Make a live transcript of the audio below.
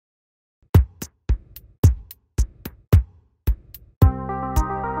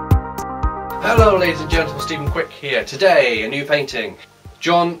Hello ladies and gentlemen, Stephen Quick here. Today, a new painting.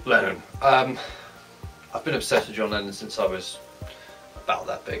 John Lennon. I've been obsessed with John Lennon since I was about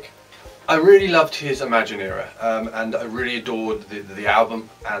that big. I really loved his Imagine era, and I really adored the album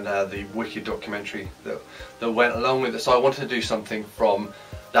and the Wicked documentary that went along with it, so I wanted to do something from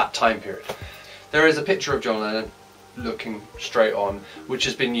that time period. There is a picture of John Lennon looking straight on, which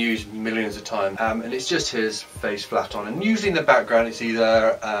has been used millions of times, and it's just his face flat on, and usually in the background it's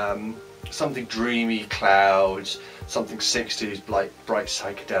either something dreamy, clouds, something 60s, like bright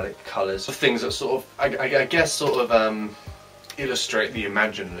psychedelic colours, things that sort of, I guess, sort of illustrate the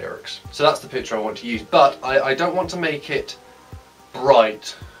Imagine lyrics. So that's the picture I want to use, but I don't want to make it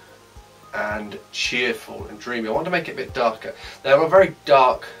bright and cheerful and dreamy. I want to make it a bit darker. There are very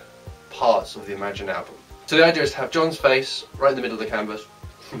dark parts of the Imagine album. So the idea is to have John's face right in the middle of the canvas,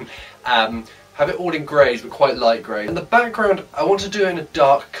 have it all in greys, but quite light grey. And the background I want to do in a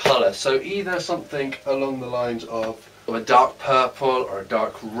dark colour, so either something along the lines of a dark purple or a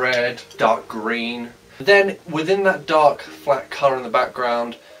dark red, dark green. Then within that dark flat colour in the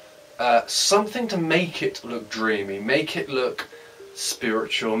background, something to make it look dreamy, make it look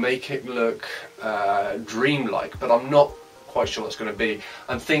spiritual, make it look dreamlike, but I'm not quite sure what it's going to be.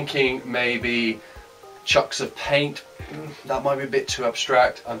 I'm thinking maybe chucks of paint, that might be a bit too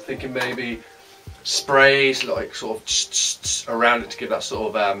abstract. I'm thinking maybe sprays, like sort of around it to give that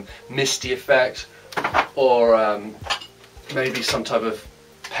sort of misty effect, or maybe some type of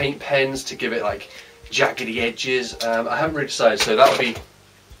paint pens to give it like jaggedy edges. I haven't really decided, so that'll be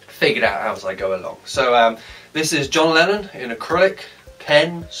figured out as I go along. So this is John Lennon in acrylic,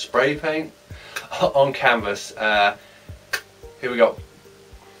 pen, spray paint on canvas. Here we go.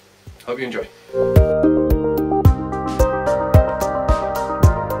 Hope you enjoy.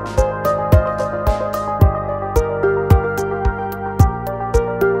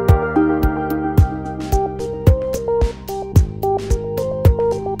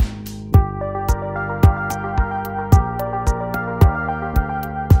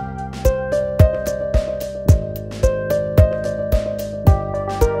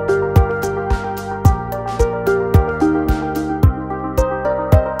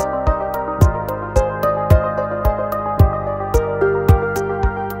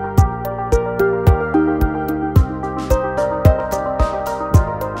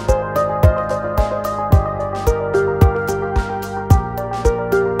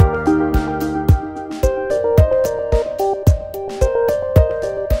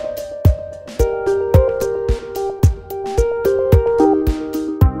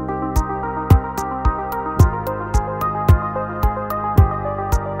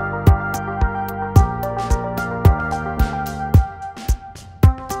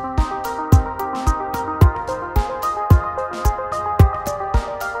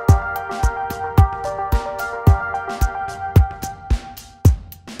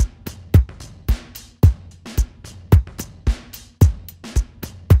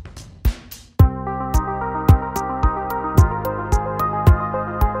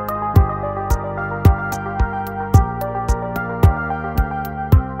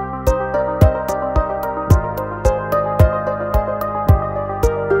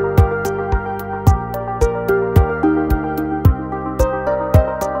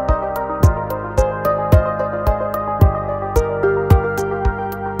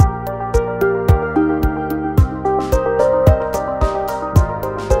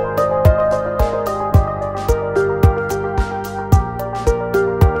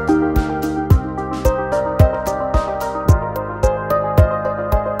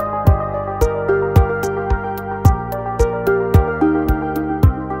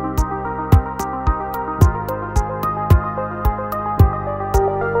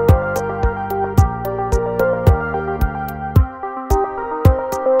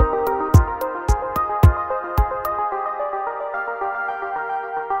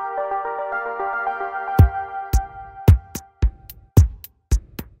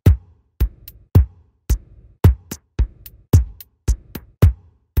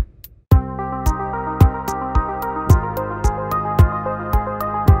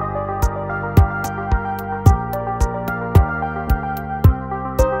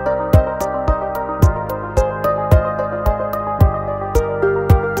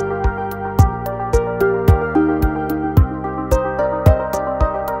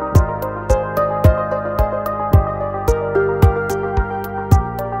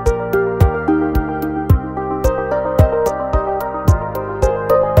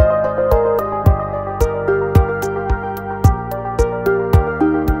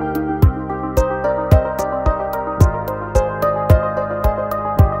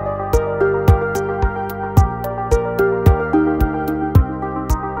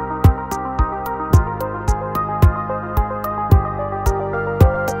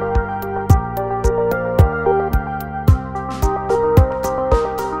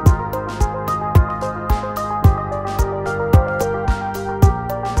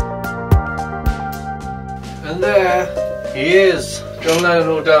 he is! John Lennon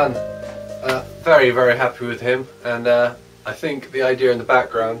all done. Very, very happy with him, and I think the idea in the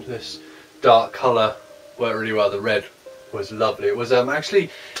background, this dark colour, worked really well. The red was lovely. It was actually,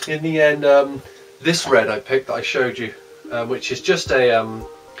 in the end, this red I picked that I showed you, which is just an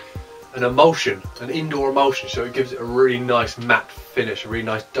emulsion, an indoor emulsion, so it gives it a really nice matte finish, a really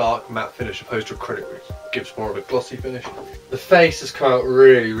nice dark matte finish, opposed to acrylic, which gives more of a glossy finish. The face has come out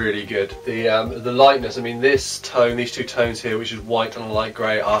really, really good. The lightness, I mean, this tone, these two tones here, which is white and light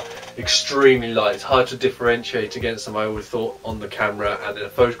grey, are extremely light. It's hard to differentiate against them, I would have thought, on the camera and in a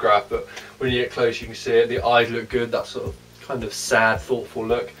photograph, but when you get close you can see it. The eyes look good, that sort of kind of sad, thoughtful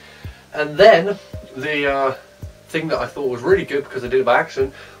look. And then the thing that I thought was really good, because I did it by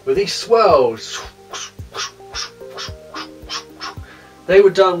accident, were these swirls. They were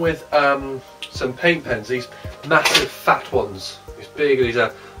done with some paint pens, these massive fat ones, these big, these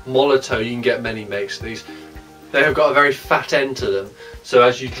are Molotow, you can get many makes of these. They have got a very fat end to them, so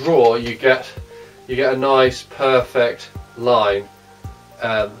as you draw you get a nice perfect line,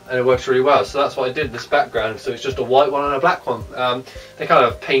 and it works really well. So that's what I did in this background, so it's just a white one and a black one. They kind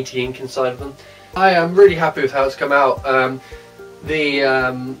of have painty ink inside of them. I am really happy with how it's come out. The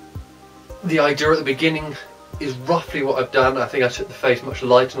idea at the beginning is roughly what I've done. I think I took the face much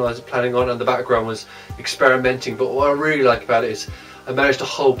lighter than I was planning on, and the background was experimenting, but what I really like about it is I managed to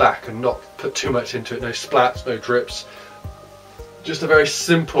hold back and not put too much into it. No splats, no drips, just a very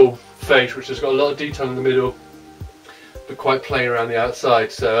simple face which has got a lot of detail in the middle but quite plain around the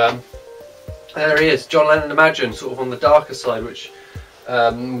outside. So there he is, John Lennon Imagine, sort of on the darker side, which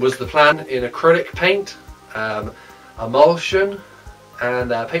was the plan, in acrylic paint, emulsion and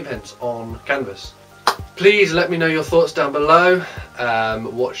paint pens on canvas. Please let me know your thoughts down below.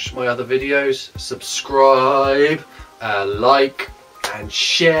 Watch my other videos, subscribe, like and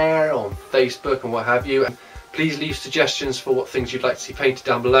share on Facebook and what have you. Please leave suggestions for what things you'd like to see painted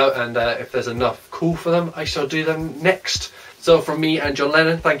down below, and if there's enough cool for them, I shall do them next. So from me and John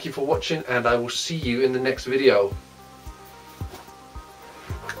Lennon, thank you for watching, and I will see you in the next video.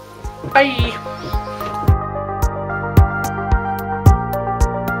 Bye!